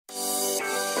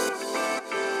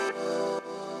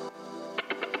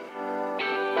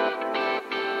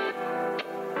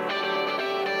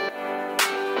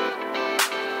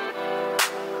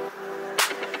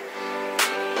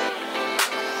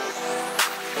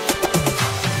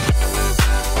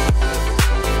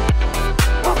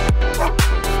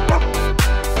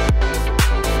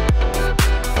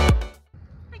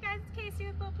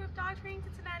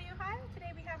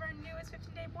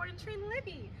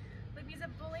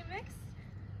mix,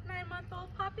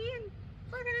 9-month-old puppy, and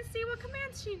we're gonna see what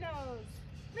commands she knows.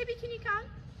 Libby, can you come?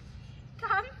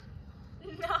 Come?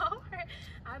 No?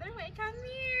 Other way, come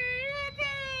here,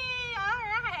 Libby! All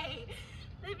right.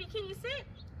 Libby, can you sit?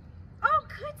 Oh,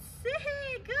 good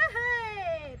sit,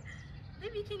 good.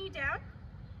 Libby, can you down?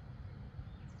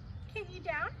 Can you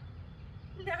down?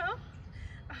 No?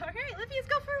 All right, Libby, let's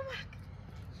go for a walk.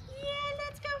 Yeah,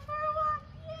 let's go for a walk.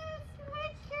 Yes, my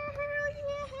girl,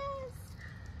 yes.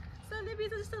 So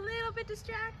Libby's just a little bit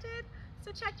distracted.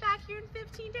 So check back here in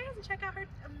 15 days and check out her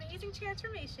amazing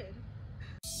transformation.